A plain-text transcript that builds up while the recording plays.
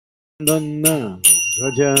Nandana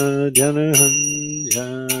Raja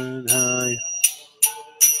Janahanjanaya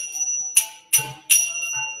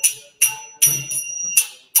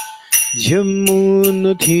Jamunatira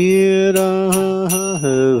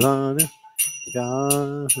Vana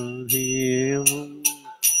Jahadiyam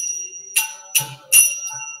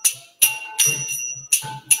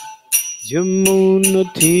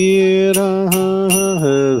Jamunatira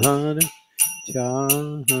Vana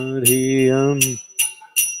Jahadiyam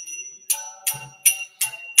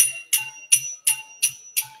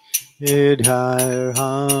Idhar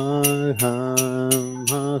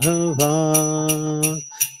Madhava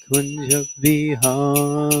Kunja Bihari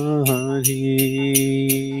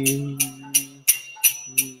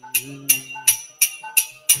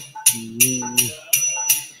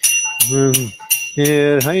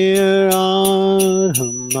Idhar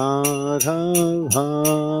Madhava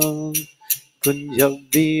Kunja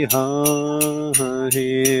Bihari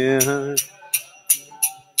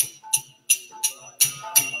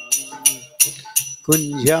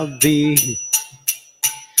Kunjabi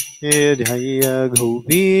Idhaya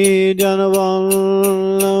Gopi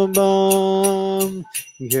Janavallabham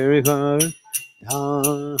Girivar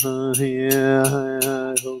Dhaya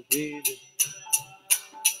Gopi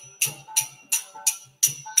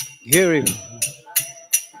Girivar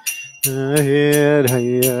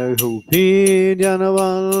Idhaya Gopi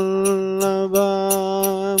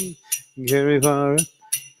Janavallabham Girivar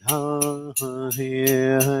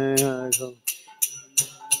Dhaya Gopi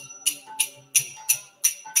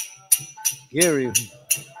Gary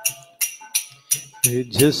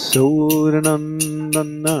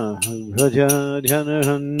Jasodanandana Raja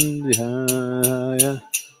Janahanjaya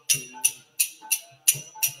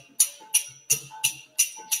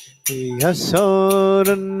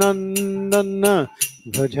Yasodanandana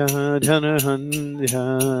Raja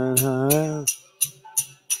Janahanjaya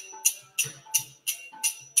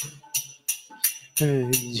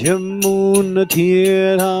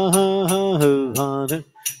Jamunatira Vana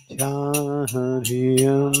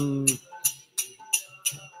Jahadiyam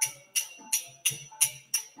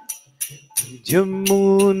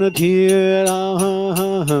Jamunatira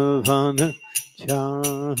Vana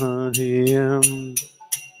Jahadiyam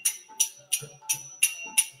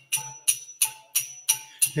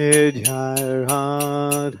Idhara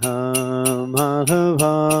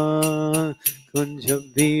Madhava Kunja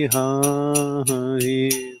Bihari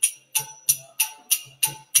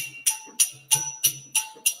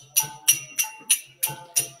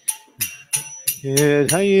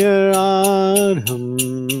Idhayaradham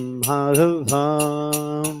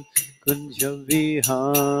Madhavam Kunja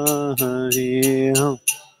Bihari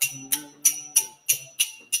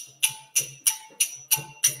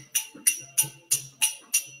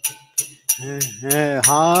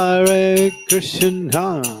Hare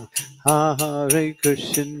Krishna Hare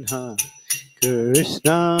Krishna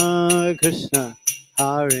Krishna Krishna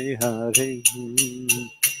Hare Hare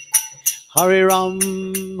Hare Ram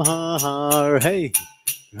Hare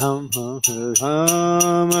Ram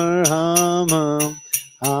Ram Ram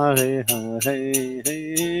Hare Hare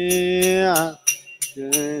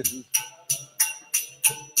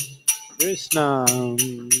Krishna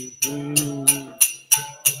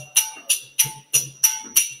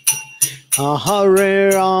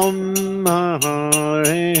Hare Ram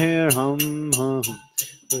Hare Ram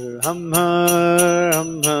Ram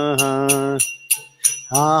Ram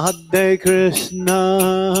Hare Krishna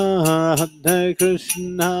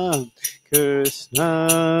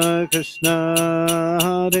Krishna Krishna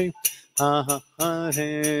Hare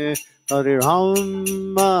Hare Hare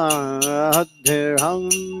Ram Hare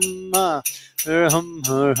Ram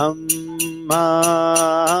Ram Ram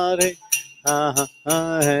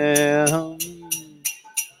Hare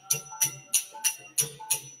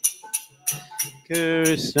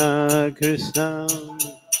Krishna Krishna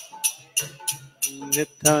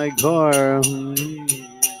Nitai Gaur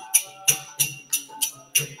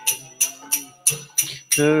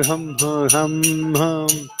Hum Hum Hum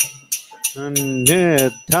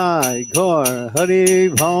Nitai Gaur Hari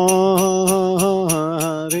Bham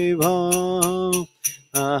Hari Bham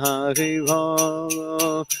Hari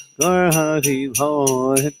Bham Gaur Hari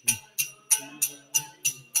Bham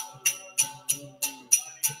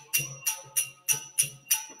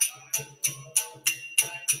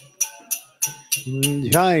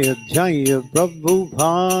Jaya Jaya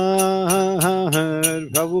Prabhupada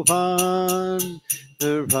Prabhupada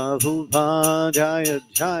Prabhupada Jaya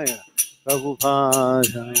Jaya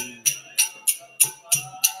Prabhupada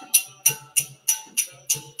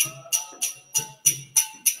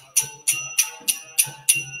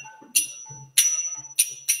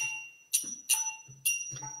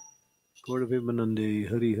Lord of Vimanande,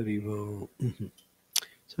 Hari Hari Bo.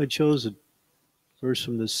 So I chose a verse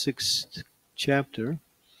from the 6th chapter,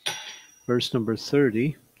 verse number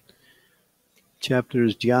 30. Chapter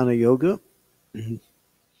is Dhyana Yoga.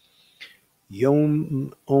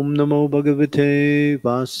 Yom Om Namo Bhagavate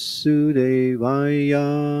Vasudevaya.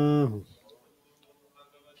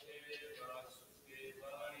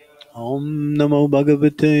 Om Namo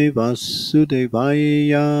Bhagavate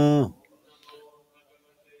Vasudevaya.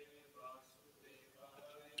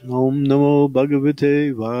 Om Namo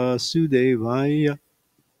Bhagavate Vasudevaya.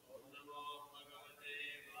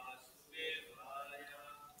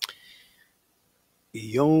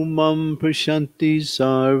 Yomam Prashanti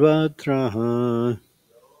Sarvatra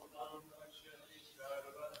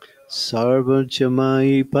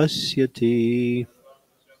Sarvachamai Pasyati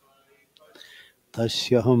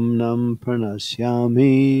Tasyaham Nam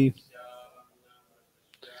Pranasyami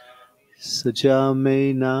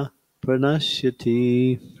Sajamena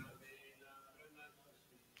Pranashyati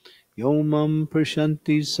Yomam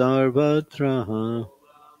Prashanti Sarvatra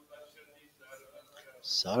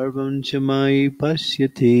Sarvam Chamai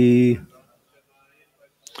Pasyati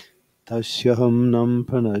Tasyaham Nam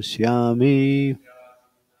Pranasyami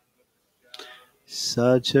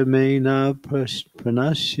Sajamena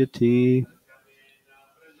Pranashyati.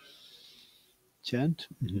 Chant.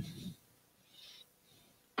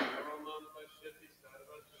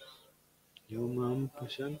 Yomam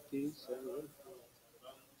Pashanti Sarvatra.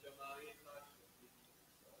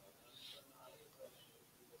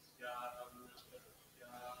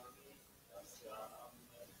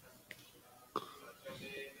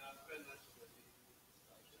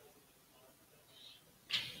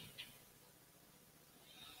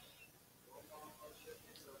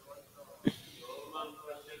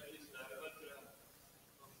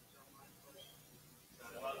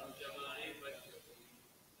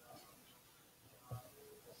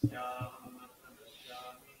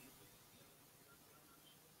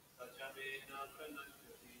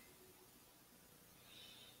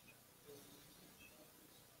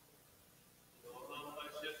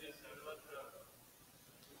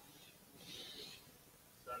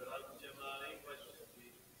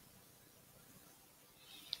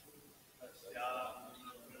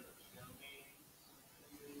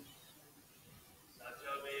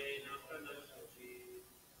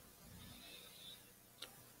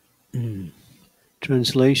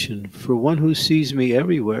 Translation. For one who sees me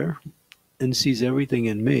everywhere and sees everything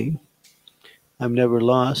in me, I'm never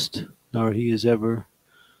lost, nor he is ever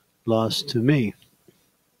lost to me.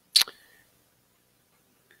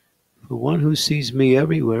 For one who sees me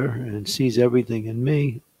everywhere and sees everything in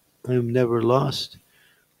me, I am never lost,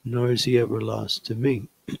 nor is he ever lost to me.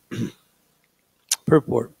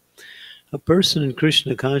 Purport. A person in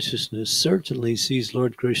Krishna consciousness certainly sees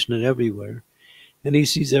Lord Krishna everywhere, and he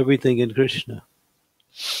sees everything in Krishna.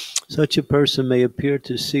 Such a person may appear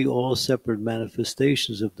to see all separate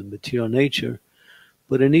manifestations of the material nature,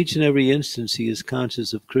 but in each and every instance he is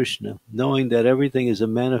conscious of Krishna, knowing that everything is a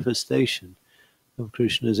manifestation of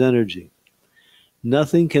Krishna's energy.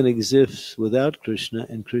 Nothing can exist without Krishna,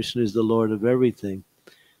 and Krishna is the Lord of everything.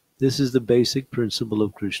 This is the basic principle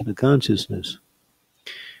of Krishna consciousness.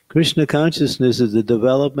 Krishna consciousness is the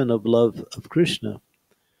development of love of Krishna,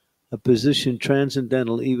 a position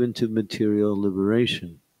transcendental even to material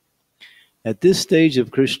liberation. At this stage of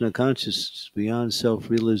Krishna consciousness, beyond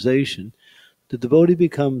self-realization, the devotee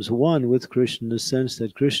becomes one with Krishna in the sense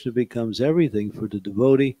that Krishna becomes everything for the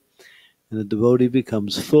devotee, and the devotee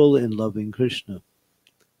becomes full in loving Krishna.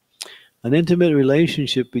 An intimate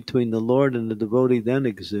relationship between the Lord and the devotee then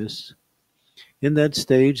exists. In that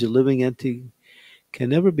stage, the living entity can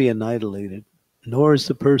never be annihilated, nor is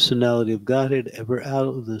the personality of Godhead ever out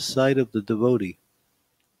of the sight of the devotee.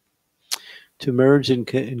 To merge in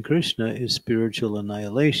Krishna is spiritual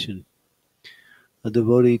annihilation. A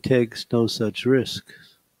devotee takes no such risk.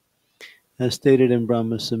 As stated in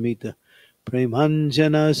Brahma Samhita,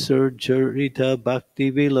 Premanjana Surcharita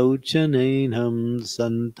Bhakti Vilochanenam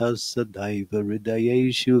Santas Sadaiva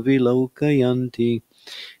Hridayeshu Vilokayanti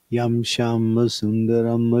Yam Shama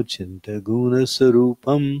Sundaram Achinta Guna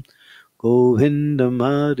Sarupam Govindam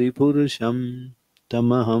Purusham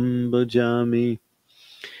Tamaham Bhajami.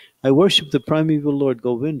 I worship the primeval Lord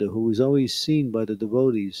Govinda, who is always seen by the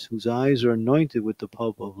devotees, whose eyes are anointed with the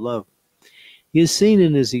pulp of love. He is seen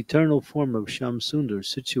in his eternal form of Shamsundar,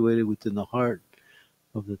 situated within the heart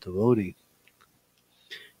of the devotee.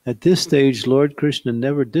 At this stage, Lord Krishna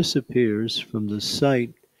never disappears from the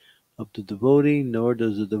sight of the devotee, nor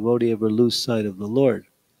does the devotee ever lose sight of the Lord.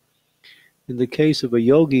 In the case of a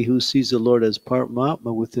yogi who sees the Lord as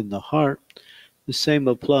Paramatma within the heart, the same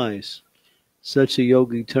applies. Such a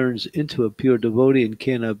yogi turns into a pure devotee and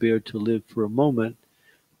cannot bear to live for a moment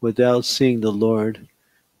without seeing the Lord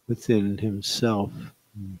within himself.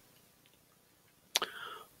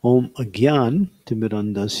 Om Agyan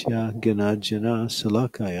Timirandasya Gyanajana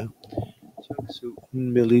Salakaya Chaksu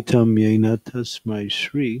Unmilitam Yena Tasmai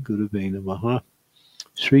Shri Gurave Namaha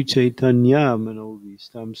Sri Chaitanya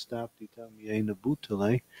Manovistam Stapitam Yena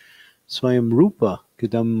Bhutale Swayam Rupa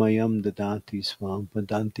Kadam Mayam Dadati Swam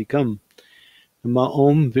Padantikam Nama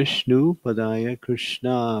Om Vishnu Padaya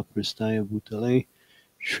Krishna Prastaya Bhutale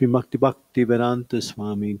Srimakti Bhakti Vedanta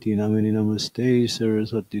Swami Tinamini Namaste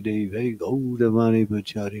Saraswati Deve Gaudavani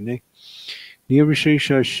Bacharine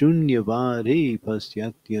Nirvishesha Shunyavadi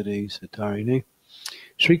Pastyatya Satarine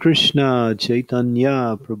Sri Krishna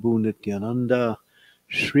Chaitanya Prabhu Nityananda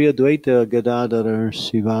Sri Advaita Gadadhar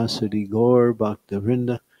Sivasadi Gaur Bhakta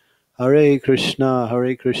Hare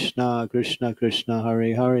Krishna, Krishna Krishna,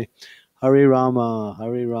 Hare Hare, Hare Rama,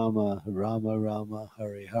 Rama Rama,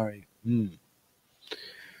 Hare Hare.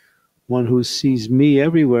 One who sees me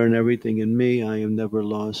everywhere and everything in me, I am never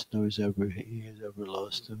lost, nor is he ever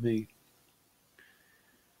lost to me.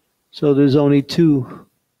 So there's only two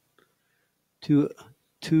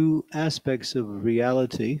aspects of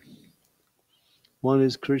reality. One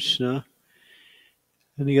is Krishna,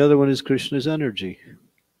 and the other one is Krishna's energy.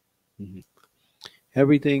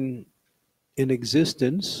 Everything in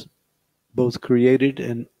existence, both created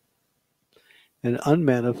and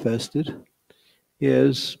unmanifested,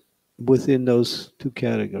 is within those two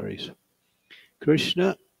categories.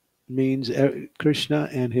 Krishna means Krishna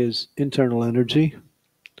and his internal energy,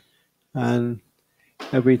 and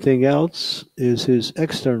everything else is his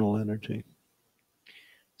external energy.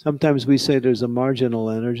 Sometimes we say there's a marginal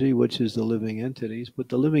energy, which is the living entities, but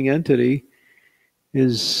the living entity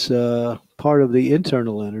is part of the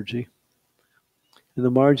internal energy, and the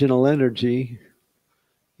marginal energy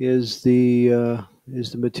is the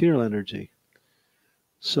material energy.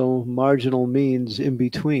 So marginal means in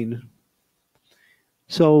between.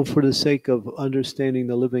 So for the sake of understanding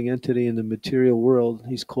the living entity in the material world,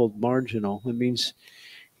 he's called marginal. It means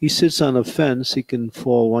he sits on a fence. He can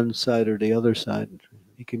fall one side or the other side.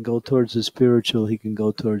 He can go towards the spiritual. He can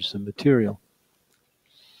go towards the material.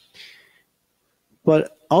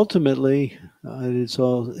 But ultimately,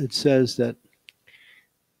 it says that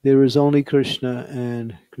there is only Krishna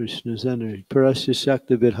and Krishna's energy. Parasya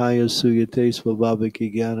Shakti Vidhaya Suyate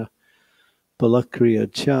Svabhavaki Gyana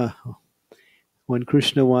Balakriya Cha. When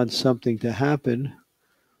Krishna wants something to happen,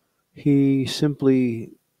 he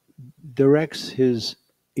simply directs his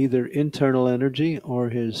either internal energy or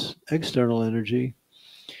his external energy.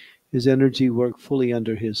 His energy work fully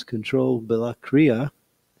under his control. Balakriya.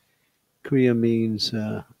 Kriya means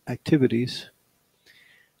activities.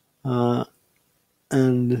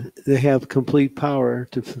 And they have complete power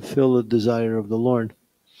to fulfill the desire of the Lord.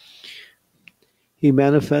 He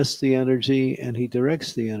manifests the energy and he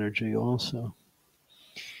directs the energy also.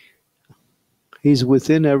 He's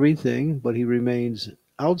within everything, but he remains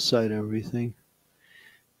outside everything.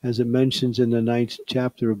 As it mentions in the 9th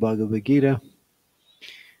chapter of Bhagavad-gita,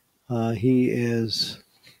 he is,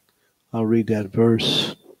 I'll read that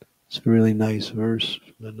verse. It's a really nice verse,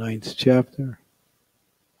 the 9th chapter.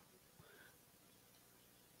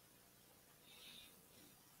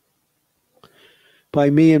 By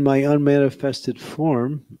me in my unmanifested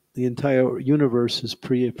form, the entire universe is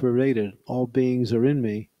pervaded. All beings are in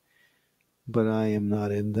me, but I am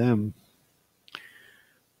not in them.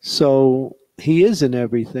 So he is in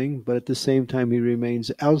everything, but at the same time he remains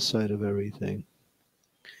outside of everything.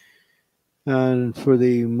 And for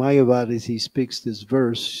the Mayavadis, he speaks this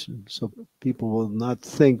verse, so people will not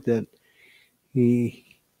think that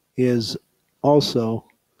he is also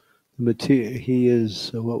he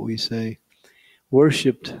is what we say,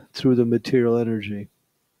 worshipped through the material energy.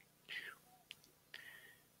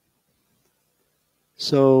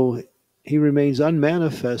 So he remains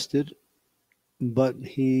unmanifested, but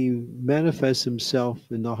he manifests himself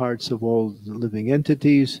in the hearts of all living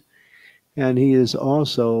entities, and he is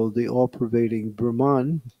also the all-pervading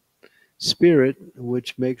Brahman spirit,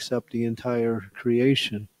 which makes up the entire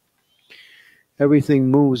creation. Everything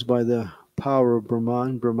moves by the power of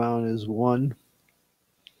Brahman. Brahman is one.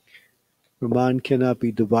 Brahman cannot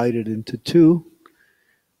be divided into two,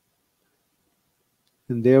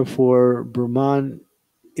 and therefore Brahman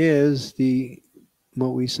is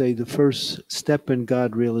what we say, the first step in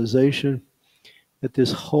God realization, that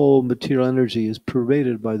this whole material energy is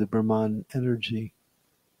pervaded by the Brahman energy.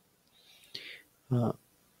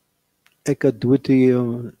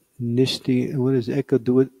 Ekadvitiya Nishti, what is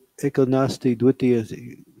Ekanasti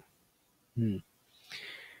Dvitiya?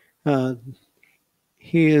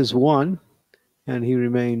 he is one and he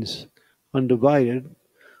remains undivided,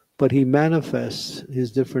 but he manifests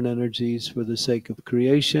his different energies for the sake of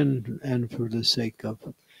creation and for the sake of,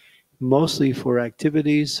 mostly for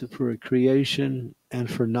activities, for creation,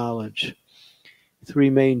 and for knowledge. Three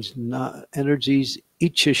main energies: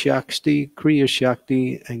 Icha Shakti, Kriya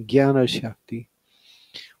Shakti, and Jnana Shakti.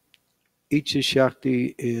 Icha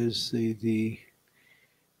Shakti is the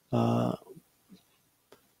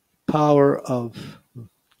power of,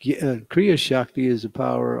 Kriya Shakti is the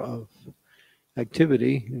power of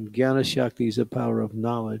activity, and Jnana Shakti is the power of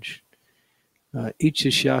knowledge.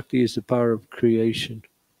 Icha Shakti is the power of creation,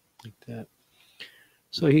 like that.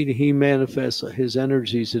 So he manifests his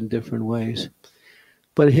energies in different ways.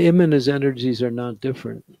 But him and his energies are not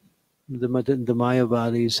different. The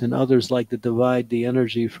Mayavadis and others like to divide the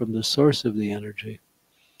energy from the source of the energy.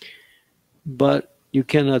 But you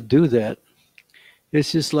cannot do that.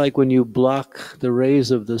 It's just like when you block the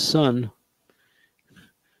rays of the sun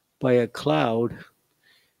by a cloud.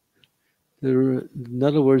 In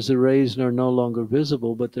other words, the rays are no longer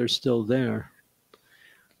visible, but they're still there.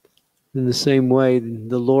 In the same way,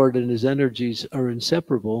 the Lord and his energies are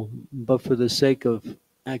inseparable, but for the sake of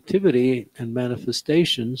activity and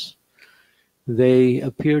manifestations, they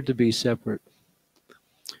appear to be separate.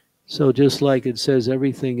 So just like it says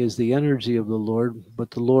everything is the energy of the Lord,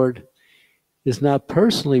 but the Lord is not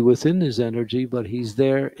personally within his energy, but he's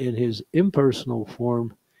there in his impersonal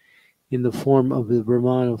form, in the form of the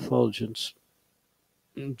Brahman effulgence.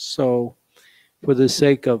 So for the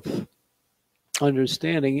sake of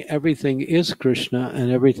understanding, everything is Krishna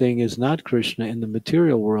and everything is not Krishna in the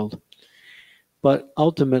material world. But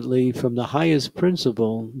ultimately, from the highest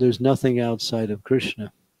principle, there's nothing outside of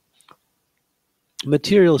Krishna.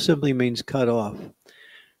 Material simply means cut off.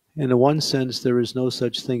 In one sense, there is no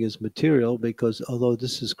such thing as material, because although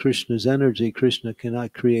this is Krishna's energy, Krishna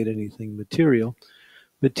cannot create anything material.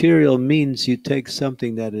 Material means you take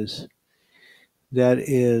something that is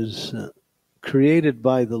created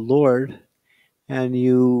by the Lord, and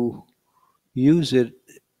you use it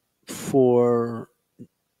for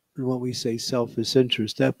what we say selfish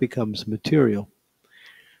interest. That becomes material.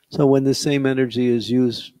 So when the same energy is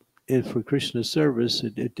used for Krishna service,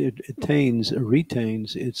 it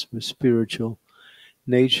retains its spiritual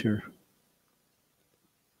nature.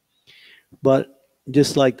 But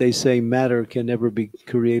just like they say, matter can never be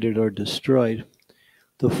created or destroyed.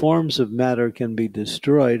 The forms of matter can be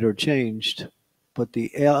destroyed or changed, but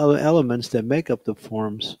the elements that make up the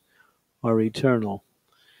forms are eternal.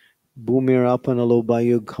 Bhumir apanalo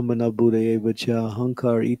bayug kamana buddhayevacha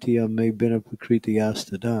hankar itya me bina prakriti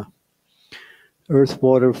astada. Earth,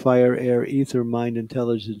 water, fire, air, ether, mind,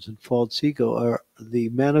 intelligence, and false ego are the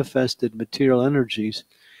manifested material energies,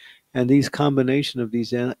 and these combination of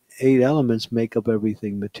these 8 elements make up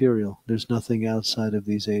everything material. There's nothing outside of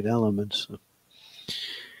these 8 elements.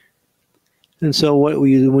 And so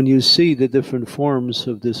when you see the different forms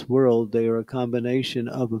of this world, they are a combination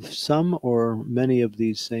of some or many of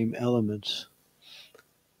these same elements.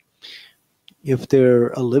 If they're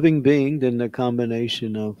a living being, then they're a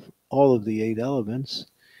combination of all of the 8 elements.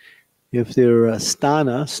 If they're a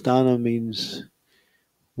sthana means,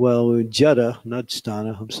 well, jada, not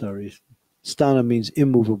sthana, I'm sorry. Sthana means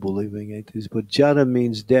immovable living entities, but jada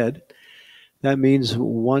means dead. That means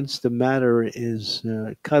once the matter is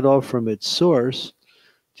cut off from its source,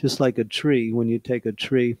 just like a tree, when you take a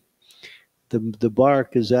tree, the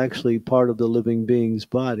bark is actually part of the living being's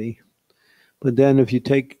body. But then if you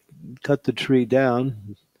cut the tree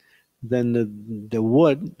down, then the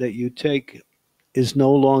wood that you take is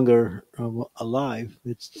no longer alive.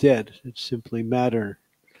 It's dead. It's simply matter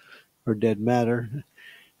or dead matter.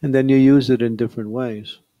 And then you use it in different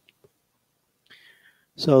ways.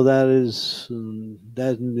 So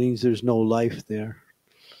that means there's no life there.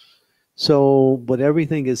 So, but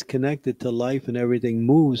everything is connected to life, and everything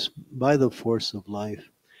moves by the force of life.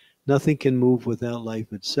 Nothing can move without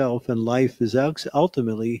life itself, and life is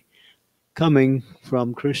ultimately coming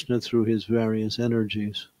from Krishna through his various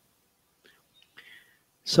energies.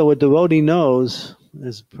 So a devotee knows,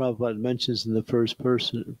 as Prabhupada mentions in the first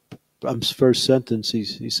sentence,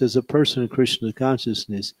 he says, a person in Krishna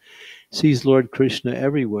consciousness sees Lord Krishna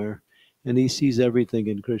everywhere, and he sees everything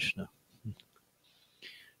in Krishna.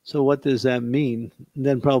 So what does that mean? And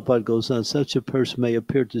then Prabhupada goes on, such a person may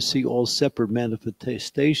appear to see all separate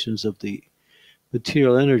manifestations of the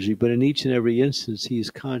material energy, but in each and every instance he is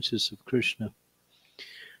conscious of Krishna.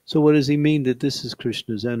 So what does he mean that this is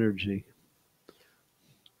Krishna's energy?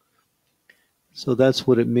 So that's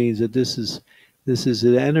what it means, that this is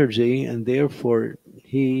an energy, and therefore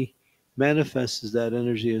he manifests that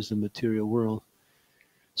energy as the material world.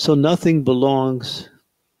 So nothing belongs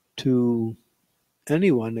to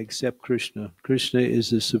anyone except Krishna. Krishna is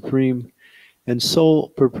the supreme and sole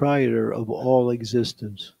proprietor of all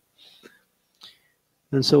existence.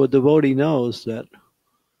 And so a devotee knows that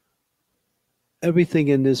everything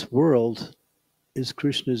in this world is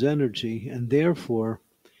Krishna's energy, and therefore,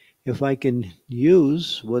 if I can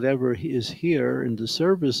use whatever is here in the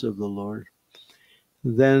service of the Lord,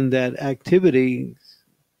 then that activity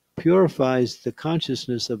purifies the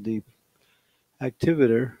consciousness of the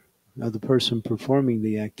activator, of the person performing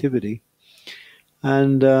the activity,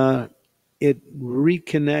 and it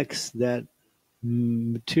reconnects that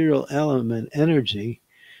material element energy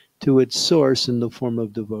to its source in the form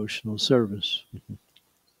of devotional service.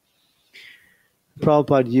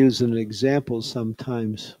 Prabhupada used an example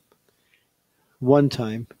sometimes, one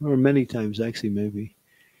time, or many times actually maybe.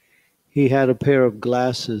 He had a pair of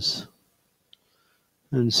glasses,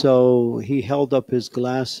 and so he held up his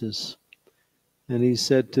glasses and he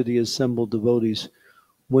said to the assembled devotees,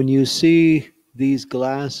 when you see these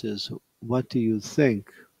glasses, what do you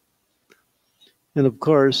think? And of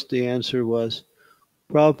course the answer was,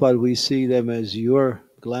 Prabhupada, we see them as your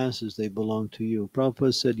glasses, they belong to you.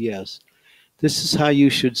 Prabhupada said, yes, this is how you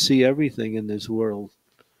should see everything in this world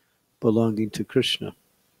belonging to Krishna.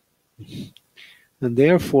 And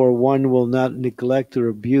therefore one will not neglect or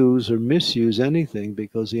abuse or misuse anything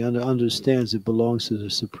because he understands it belongs to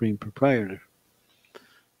the Supreme Proprietor.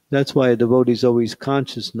 That's why a devotee is always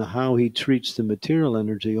conscious in how he treats the material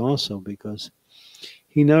energy also, because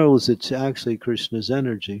he knows it's actually Krishna's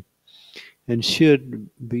energy and should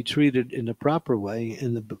be treated in a proper way.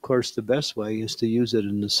 And of course the best way is to use it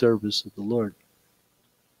in the service of the Lord.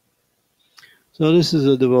 So this is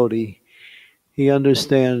a devotee. He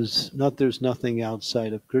understands there's nothing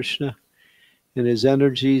outside of Krishna, and his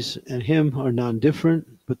energies and him are non-different,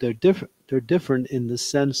 but they're different. They're different in the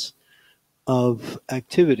sense of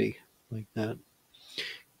activity, like that.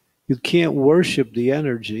 You can't worship the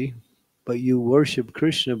energy, but you worship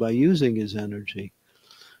Krishna by using his energy.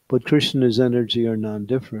 But Krishna's energy are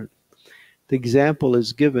non-different. The example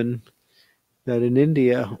is given that in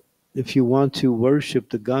India, if you want to worship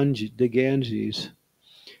the Ganges,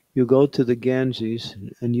 you go to the Ganges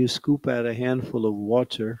and you scoop out a handful of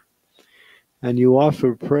water and you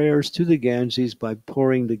offer prayers to the Ganges by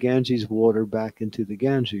pouring the Ganges water back into the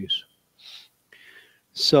Ganges.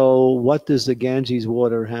 So what does the Ganges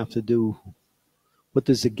water have to do? What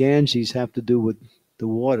does the Ganges have to do with the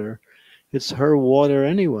water? It's her water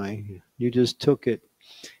anyway. You just took it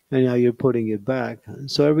and now you're putting it back.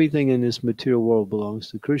 So everything in this material world belongs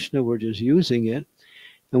to Krishna. We're just using it.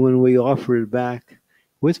 And when we offer it back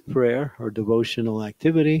with prayer or devotional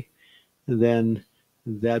activity, then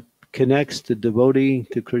that connects the devotee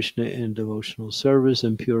to Krishna in devotional service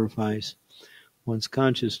and purifies one's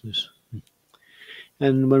consciousness.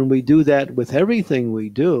 And when we do that with everything we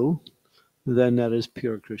do, then that is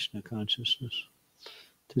pure Krishna consciousness.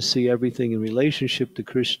 To see everything in relationship to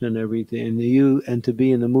Krishna and everything, and to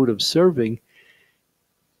be in the mood of serving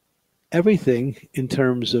everything in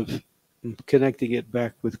terms of connecting it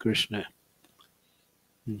back with Krishna.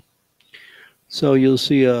 So you'll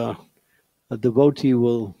see a devotee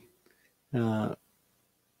will not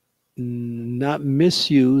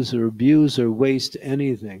misuse or abuse or waste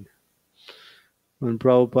anything. When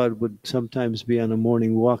Prabhupada would sometimes be on a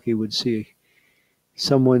morning walk, he would see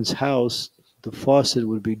someone's house, the faucet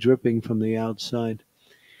would be dripping from the outside.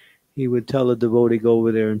 He would tell a devotee, go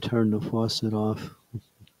over there and turn the faucet off.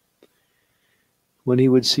 When he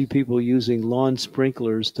would see people using lawn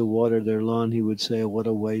sprinklers to water their lawn, he would say, oh, what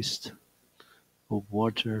a waste of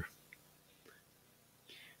water.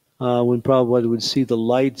 When Prabhupada would see the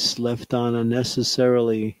lights left on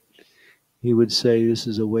unnecessarily, he would say, this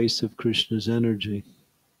is a waste of Krishna's energy.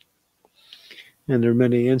 And there are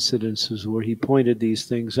many incidences where he pointed these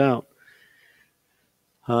things out.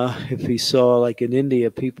 If he saw, like in India,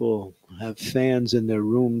 people have fans in their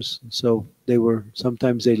rooms, so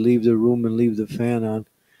sometimes they leave the room and leave the fan on.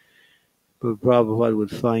 But Prabhupada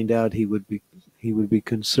would find out, he would be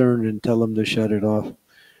concerned and tell them to shut it off.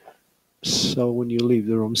 So when you leave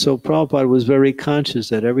the room. So Prabhupada was very conscious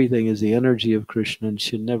that everything is the energy of Krishna and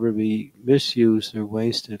should never be misused or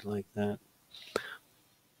wasted like that.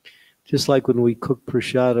 Just like when we cook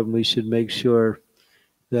prasadam, we should make sure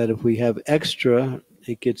that if we have extra,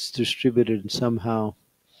 it gets distributed somehow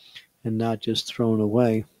and not just thrown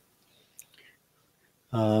away.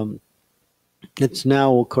 It's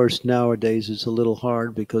now, of course, nowadays it's a little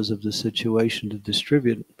hard because of the situation to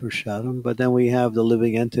distribute prasadam, but then we have the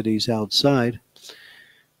living entities outside,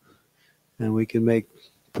 and we can make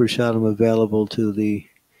prasadam available to the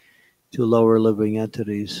to lower living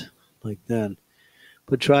entities like that.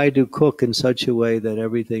 But try to cook in such a way that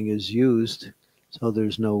everything is used so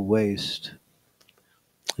there's no waste.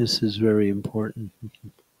 This is very important.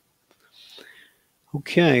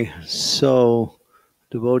 Okay, so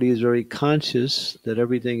devotee is very conscious that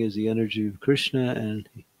everything is the energy of Krishna and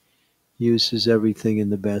uses everything in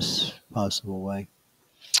the best possible way.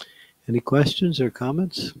 Any questions or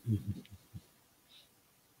comments?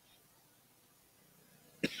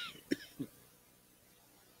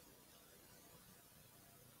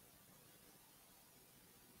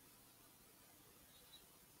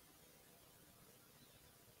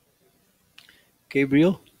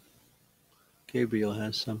 Gabriel? Gabriel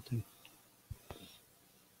has something.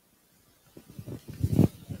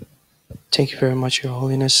 Thank you very much, Your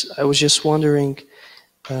Holiness. I was just wondering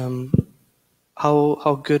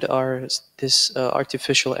how good are these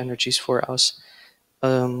artificial energies for us?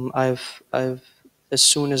 I've as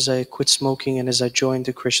soon as I quit smoking and as I joined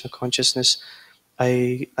the Krishna consciousness,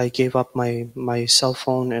 I gave up my cell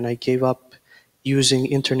phone and I gave up using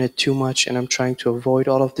internet too much, and I'm trying to avoid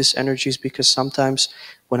all of these energies because sometimes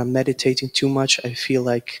when I'm meditating too much, I feel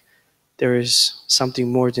like there is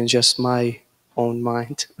something more than just my own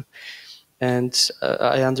mind. And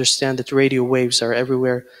I understand that radio waves are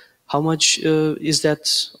everywhere. How much is that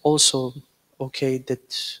also okay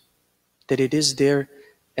that it is there,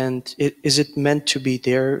 and is it meant to be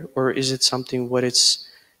there, or is it something what it's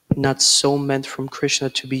not so meant from Krishna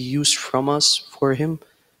to be used from us for him,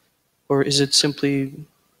 or is it simply,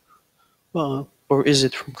 Well, or is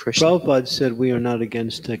it from Krishna? Prabhupada said we are not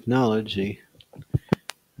against technology.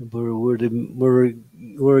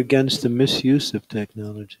 We're against the misuse of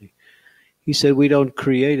technology. He said we don't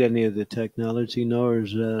create any of the technology, nor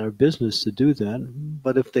is it our business to do that.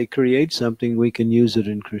 But if they create something, we can use it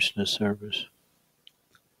in Krishna service.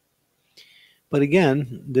 But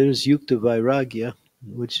again, there's yukta vairagya,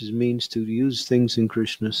 which means to use things in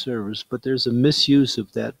Krishna service. But there's a misuse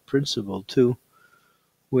of that principle too,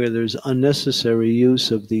 where there's unnecessary use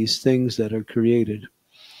of these things that are created.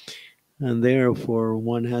 And therefore,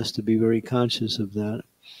 one has to be very conscious of that.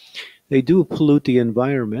 They do pollute the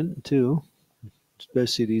environment too,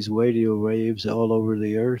 especially these radio waves all over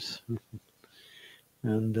the earth,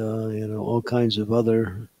 and all kinds of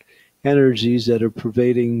other energies that are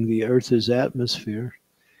pervading the Earth's atmosphere.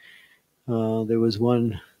 There was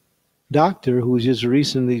one doctor who's just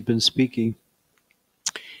recently been speaking,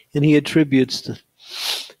 and he attributes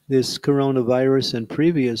this coronavirus and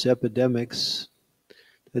previous epidemics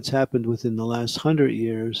that's happened within the last 100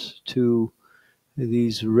 years to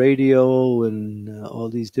these radio and all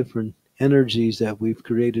these different energies that we've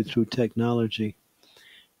created through technology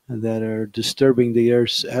that are disturbing the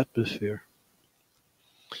Earth's atmosphere.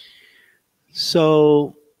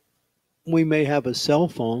 So we may have a cell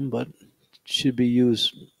phone, but it should be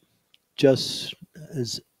used just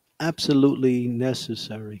as absolutely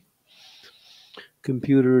necessary.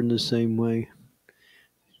 Computer in the same way.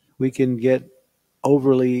 We can get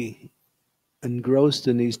overly engrossed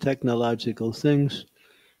in these technological things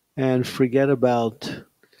and forget about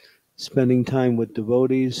spending time with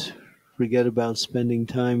devotees, forget about spending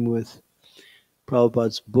time with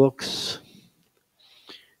Prabhupada's books,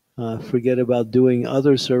 forget about doing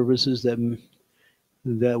other services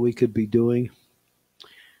that we could be doing.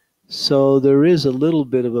 So there is a little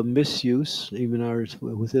bit of a misuse, even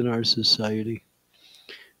within our society,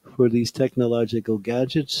 for these technological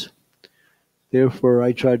gadgets. Therefore,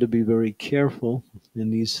 I try to be very careful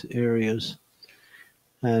in these areas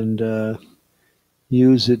and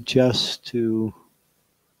use it just to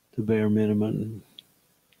the bare minimum.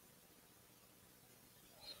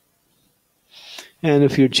 And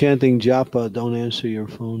if you're chanting japa, don't answer your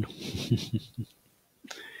phone.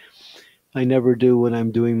 I never do when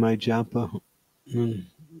I'm doing my japa.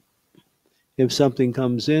 If something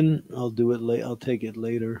comes in, I'll do it I'll take it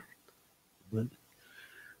later. But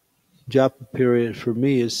japa period for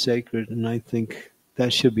me is sacred, and I think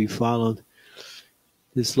that should be followed.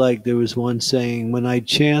 It's like there was one saying, when I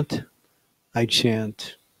chant, I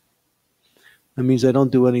chant. That means I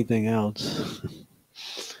don't do anything else.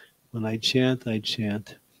 When I chant, I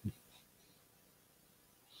chant.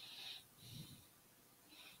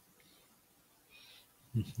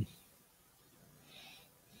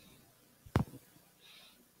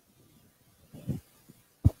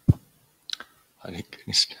 Hare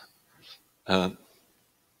Krishna. I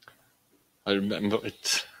remember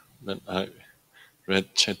it when I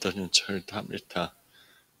read Chaitanya Charitamrita,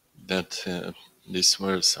 that this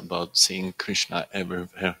verse about seeing Krishna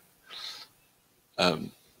everywhere.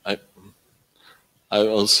 I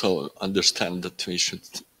also understand that we should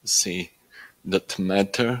see that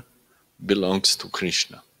matter belongs to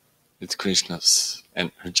Krishna. It's Krishna's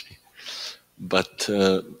energy. But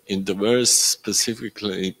in the verse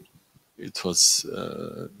specifically, it was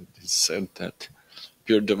said that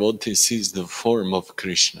pure devotee sees the form of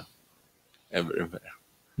Krishna everywhere.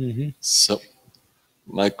 Mm-hmm. So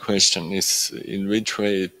my question is, in which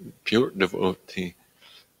way pure devotee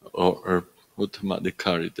or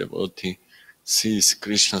Uttamadhikari devotee sees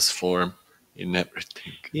Krishna's form in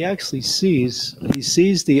everything? He actually sees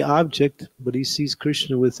the object, but he sees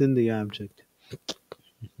Krishna within the object.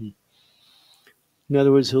 In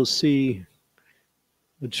other words, he'll see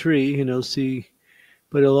a tree and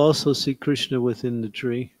but he'll also see Krishna within the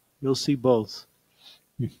tree. He'll see both.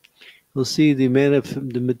 He'll see the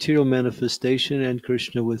material manifestation and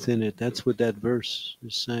Krishna within it. That's what that verse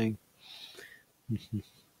is saying.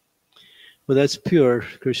 Well, that's pure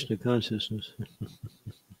Krishna consciousness.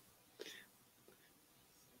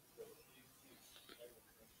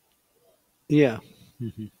 Yeah.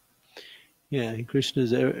 Yeah,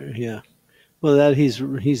 Krishna's yeah. Well, that he's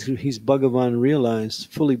Bhagavan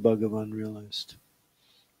realized, fully Bhagavan realized.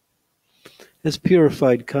 That's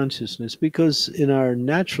purified consciousness, because in our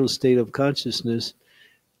natural state of consciousness,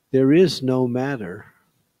 there is no matter.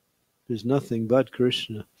 There's nothing but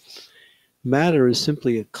Krishna. Matter is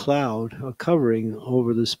simply a cloud, a covering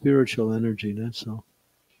over the spiritual energy, that's all.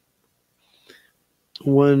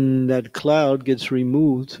 When that cloud gets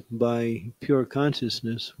removed by pure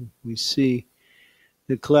consciousness, we see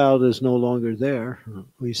the cloud is no longer there.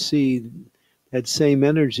 We see that same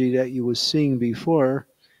energy that you were seeing before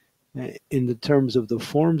in the terms of the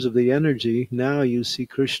forms of the energy. Now you see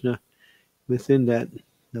Krishna within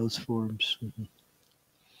those forms.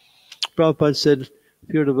 Prabhupada said,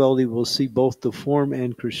 pure devotee will see both the form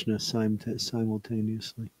and Krishna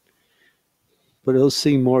simultaneously. But he'll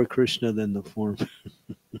see more Krishna than the form.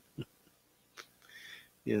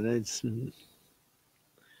 Yeah, that's...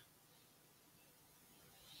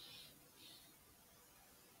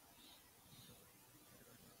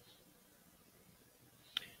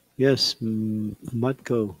 Yes,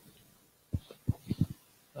 Matko.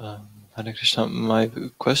 Hare Krishna, my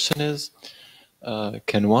question is,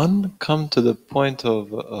 can one come to the point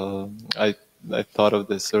of, I thought of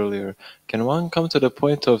this earlier, can one come to the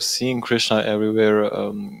point of seeing Krishna everywhere,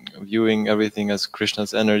 viewing everything as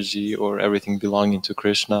Krishna's energy or everything belonging to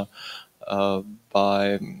Krishna,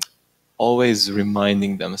 by always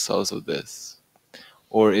reminding themselves of this?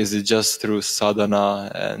 Or is it just through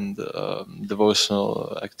sadhana and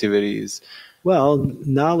devotional activities? Well,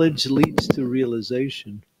 knowledge leads to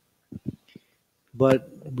realization, but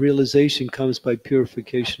realization comes by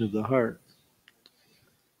purification of the heart.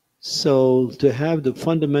 So to have the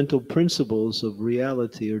fundamental principles of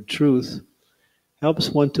reality or truth helps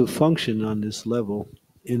one to function on this level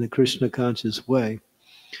in a Krishna conscious way.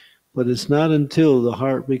 But it's not until the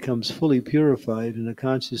heart becomes fully purified and the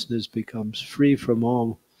consciousness becomes free from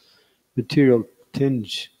all material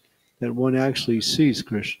tinge that one actually sees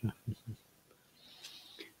Krishna.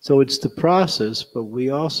 So it's the process, but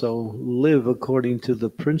we also live according to the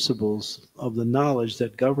principles of the knowledge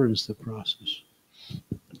that governs the process.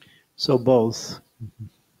 So both.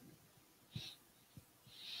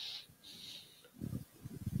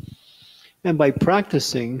 And by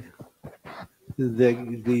practicing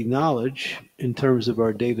the knowledge in terms of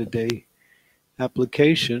our day-to-day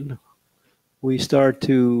application, we start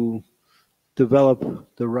to develop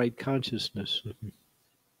the right consciousness.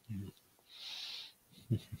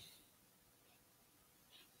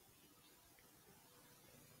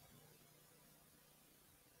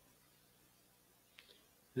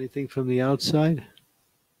 Anything from the outside?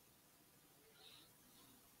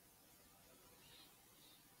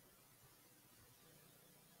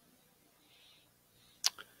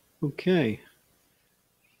 Okay.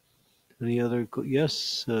 Any other?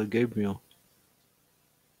 Yes, Gabriel.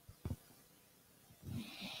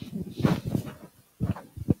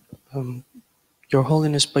 Your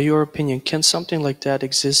Holiness, by your opinion, can something like that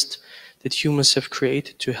exist that humans have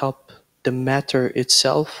created to help the matter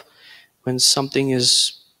itself when something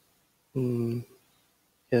is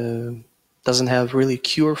doesn't have really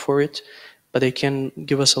cure for it, but they can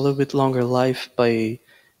give us a little bit longer life by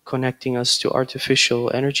connecting us to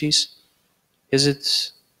artificial energies? Is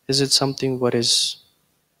it something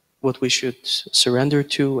what we should surrender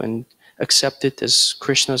to and accept it as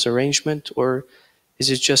Krishna's arrangement, or is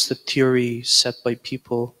it just a theory set by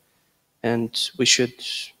people and we should,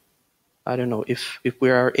 I don't know, if we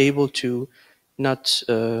are able to not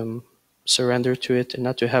surrender to it and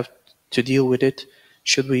not to have to deal with it,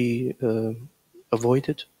 should we avoid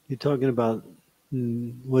it? You're talking about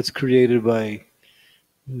what's created by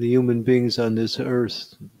the human beings on this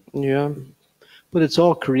earth. Yeah. But it's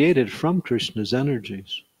all created from Krishna's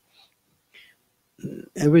energies.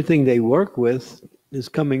 Everything they work with is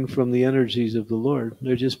coming from the energies of the Lord.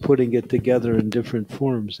 They're just putting it together in different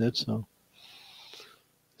forms, that's all.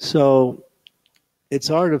 So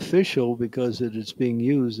it's artificial because it is being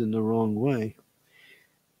used in the wrong way.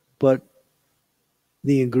 But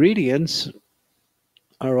the ingredients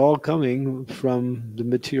are all coming from the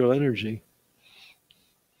material energy.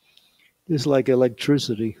 It's like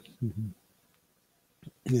electricity.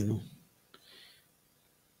 You know,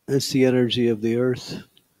 it's the energy of the earth.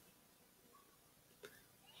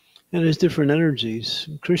 And there's different energies.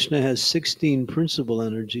 Krishna has 16 principal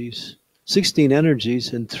energies, 16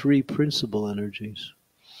 energies and 3 principal energies.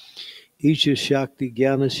 Isha Shakti,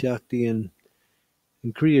 Jnana Shakti, and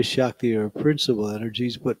Kriya Shakti are principal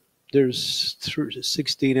energies, but there's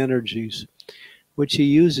 16 energies, which he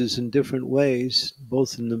uses in different ways,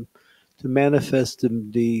 both in to manifest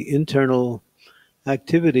the internal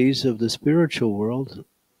activities of the spiritual world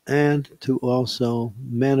and to also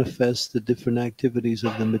manifest the different activities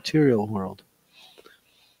of the material world.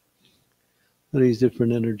 These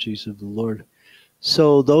different energies of the Lord.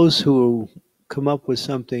 So those who come up with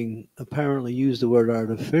something, apparently use the word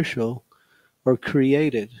artificial or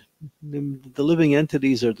created. The living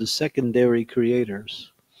entities are the secondary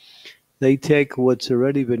creators. They take what's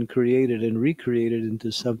already been created and recreate it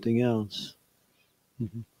into something else.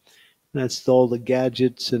 That's all the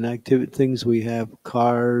gadgets and things we have,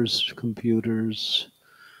 cars, computers,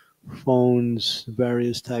 phones,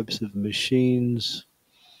 various types of machines,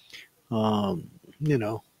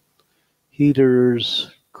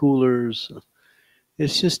 heaters, coolers.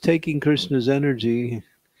 It's just taking Krishna's energy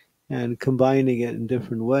and combining it in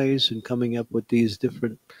different ways and coming up with these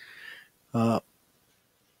different,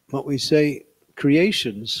 what we say,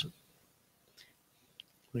 creations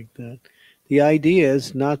like that. The idea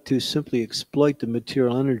is not to simply exploit the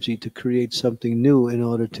material energy to create something new in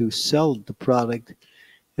order to sell the product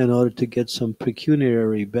in order to get some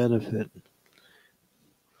pecuniary benefit.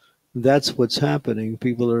 That's what's happening.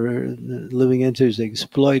 People are living entities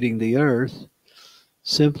exploiting the earth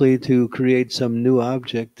simply to create some new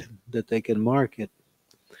object that they can market.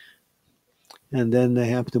 And then they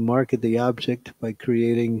have to market the object by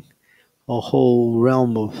creating a whole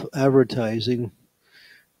realm of advertising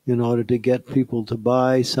in order to get people to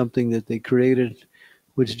buy something that they created,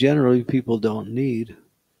 which generally people don't need.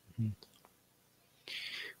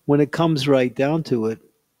 When it comes right down to it,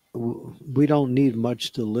 we don't need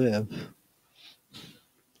much to live.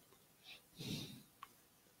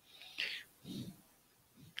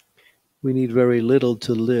 We need very little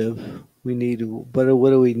to live. But what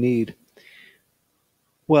do we need?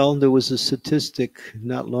 Well, there was a statistic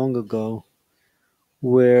not long ago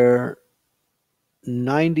where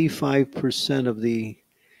 95% of the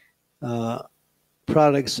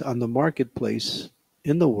products on the marketplace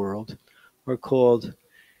in the world are called,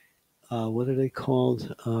 what are they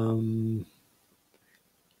called?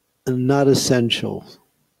 Not essentials.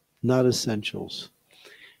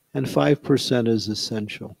 And 5% is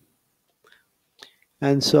essential.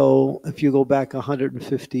 And so if you go back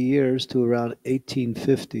 150 years to around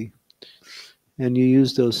 1850, and you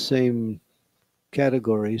use those same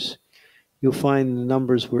categories, you'll find the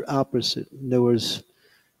numbers were opposite. There was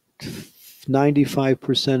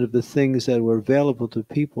 95% of the things that were available to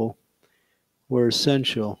people were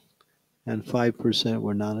essential, and 5%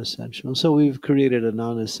 were non-essential. So we've created a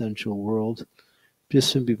non-essential world just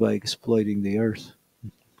simply by exploiting the earth.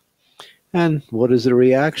 And what is the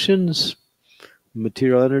reactions?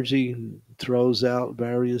 Material energy throws out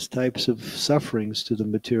various types of sufferings to the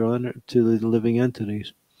living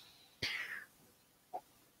entities.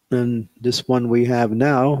 And this one we have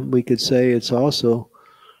now, we could say it's also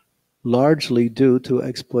largely due to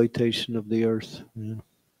exploitation of the earth. Yeah.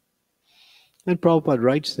 And Prabhupada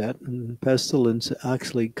writes that, and pestilence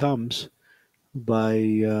actually comes by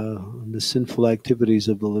the sinful activities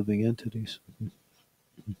of the living entities.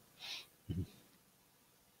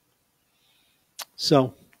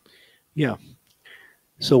 So, yeah.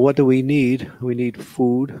 So what do we need? We need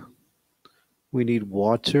food. We need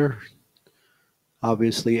water.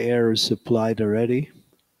 Obviously, air is supplied already.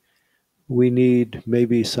 We need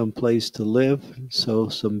maybe some place to live, so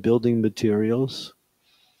some building materials.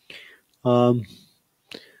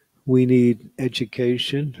 We need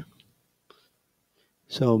education,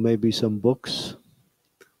 so maybe some books.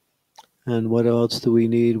 And what else do we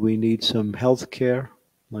need? We need some health care,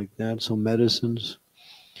 like that, some medicines.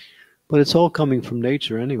 But it's all coming from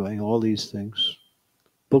nature anyway, all these things.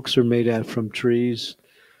 Books are made out from trees.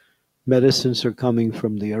 Medicines are coming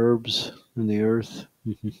from the herbs and the earth.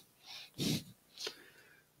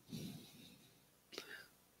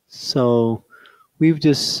 So we've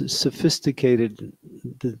just sophisticated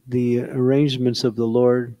the arrangements of the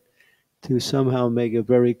Lord to somehow make a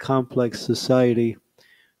very complex society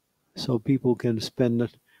so people can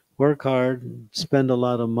work hard, spend a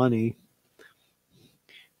lot of money,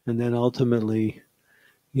 and then ultimately,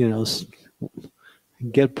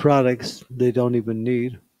 get products they don't even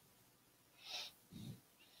need.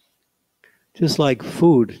 Just like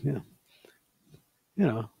food,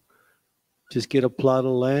 just get a plot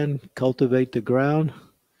of land, cultivate the ground,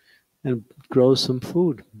 and grow some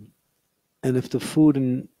food. And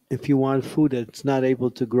if you want food that's not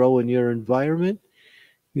able to grow in your environment,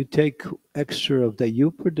 you take extra of that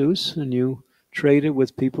you produce and you trade it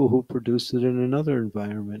with people who produce it in another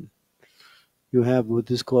environment. You have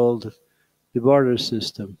what is called the barter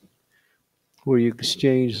system, where you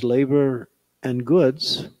exchange labor and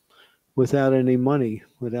goods without any money,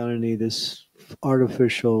 without any of this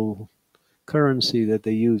artificial currency that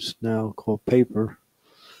they use now called paper,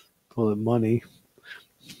 call it money.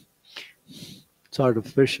 It's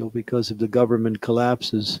artificial because if the government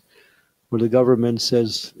collapses, or the government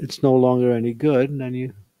says it's no longer any good, and then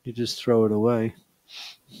you just throw it away.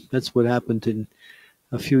 That's what happened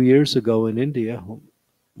a few years ago in India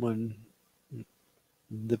when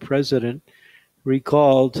the president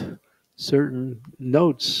recalled certain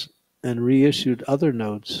notes and reissued other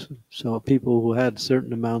notes. So people who had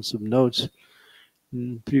certain amounts of notes,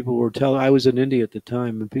 people were telling, I was in India at the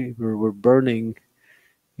time, and people were burning,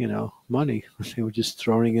 money. They were just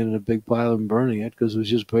throwing it in a big pile and burning it because it was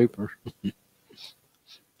just paper.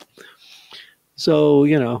 So,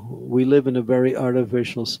 we live in a very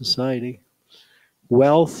artificial society.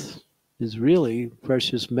 Wealth is really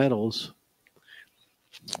precious metals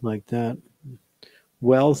like that.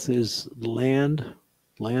 Wealth is land.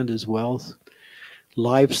 Land is wealth.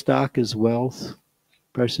 Livestock is wealth.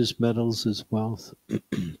 Precious metals is wealth.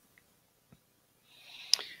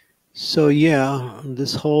 So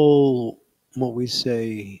this whole, what we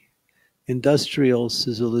say, industrial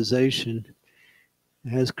civilization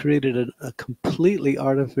has created a completely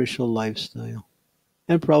artificial lifestyle.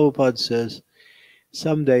 And Prabhupada says,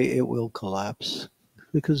 someday it will collapse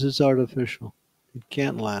because it's artificial. It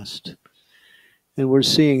can't last. And we're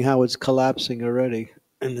seeing how it's collapsing already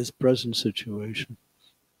in this present situation.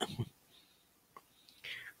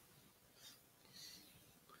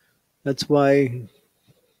 That's why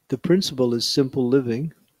the principle is simple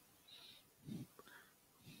living.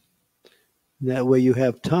 That way you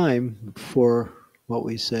have time for what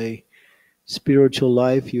we say, spiritual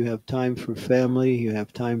life, you have time for family, you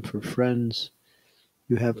have time for friends,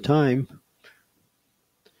 you have time.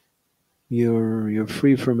 You're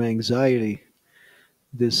free from anxiety.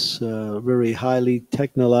 This very highly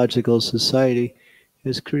technological society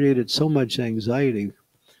has created so much anxiety,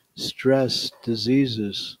 stress,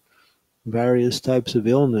 diseases, various types of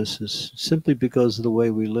illnesses, simply because of the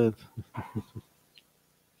way we live.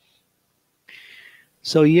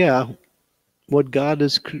 So what God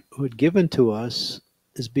has given to us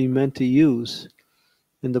is being meant to use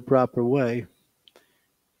in the proper way.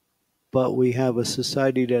 But we have a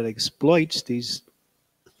society that exploits these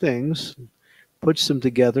things, puts them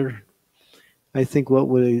together. I think what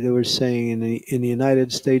they were saying in the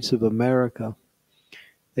United States of America,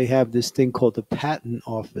 they have this thing called the patent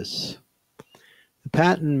office. The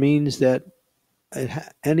patent means that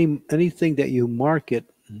anything that you market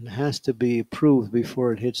has to be approved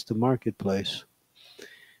before it hits the marketplace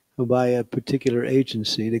by a particular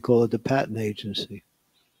agency. They call it the patent agency.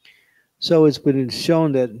 So it's been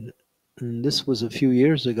shown that, and this was a few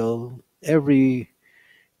years ago, every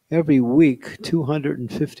week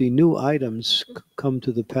 250 new items come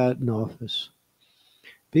to the patent office.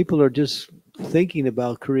 People are just thinking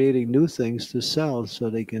about creating new things to sell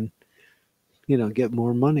so they can, get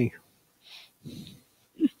more money.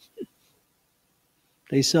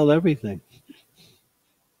 They sell everything.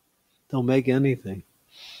 They'll make anything.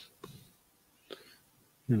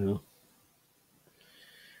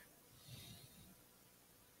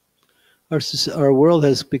 Our world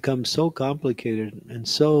has become so complicated and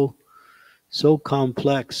so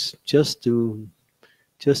complex just to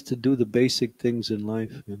do the basic things in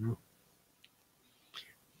life,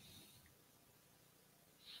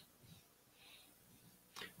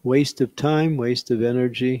 Waste of time, waste of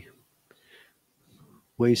energy,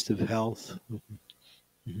 waste of health.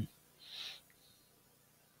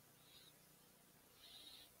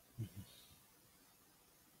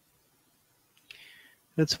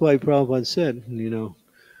 That's why Prabhupada said,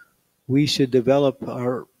 we should develop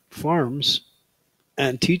our farms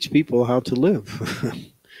and teach people how to live.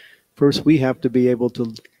 First, we have to be able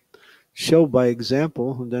to show by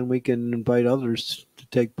example, and then we can invite others to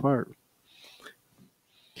take part.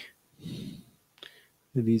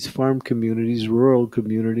 And these farm communities, rural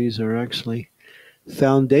communities, are actually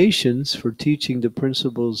foundations for teaching the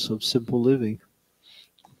principles of simple living.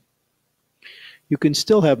 You can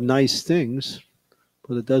still have nice things,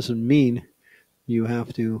 but it doesn't mean you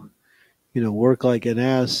have to, work like an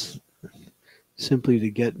ass simply to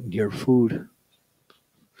get your food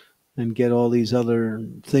and get all these other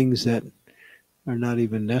things that are not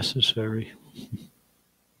even necessary.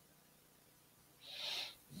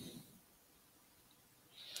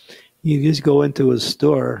 You just go into a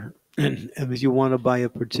store, and if you want to buy a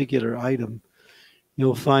particular item,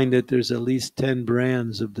 you'll find that there's at least 10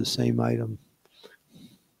 brands of the same item.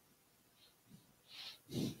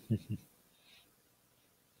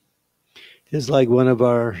 It's like one of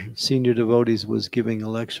our senior devotees was giving a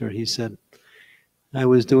lecture. He said, I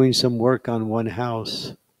was doing some work on one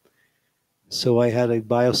house, so I had to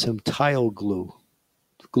buy some tile glue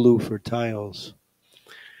for tiles.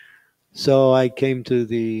 So I came to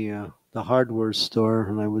the hardware store,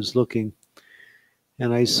 and I was looking,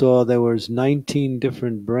 and I saw there was 19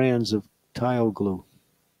 different brands of tile glue.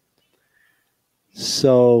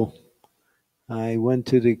 So I went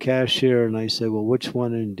to the cashier and I said, well, which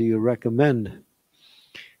one do you recommend?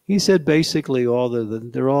 He said basically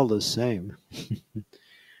they're all the same.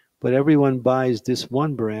 But everyone buys this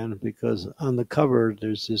one brand because on the cover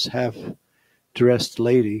there's this half-dressed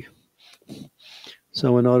lady.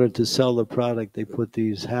 So in order to sell the product, they put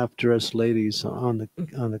these half-dressed ladies on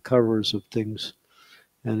the covers of things,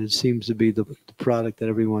 and it seems to be the product that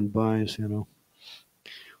everyone buys,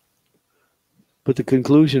 But the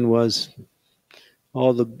conclusion was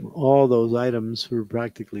all those items were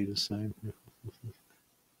practically the same.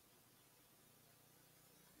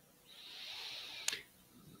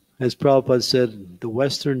 As Prabhupada said, the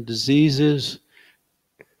Western diseases,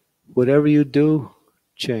 whatever you do,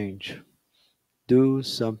 change. Do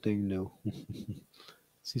something new.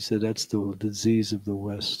 He said that's the disease of the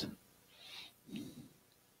West.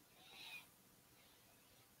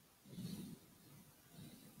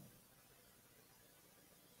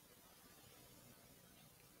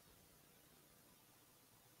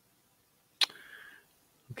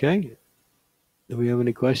 Okay. Do we have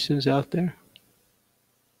any questions out there?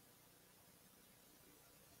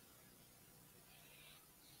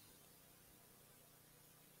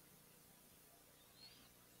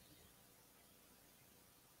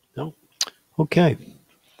 No? Okay.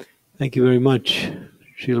 Thank you very much.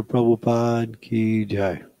 Srila Prabhupada Ki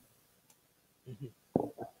Jai.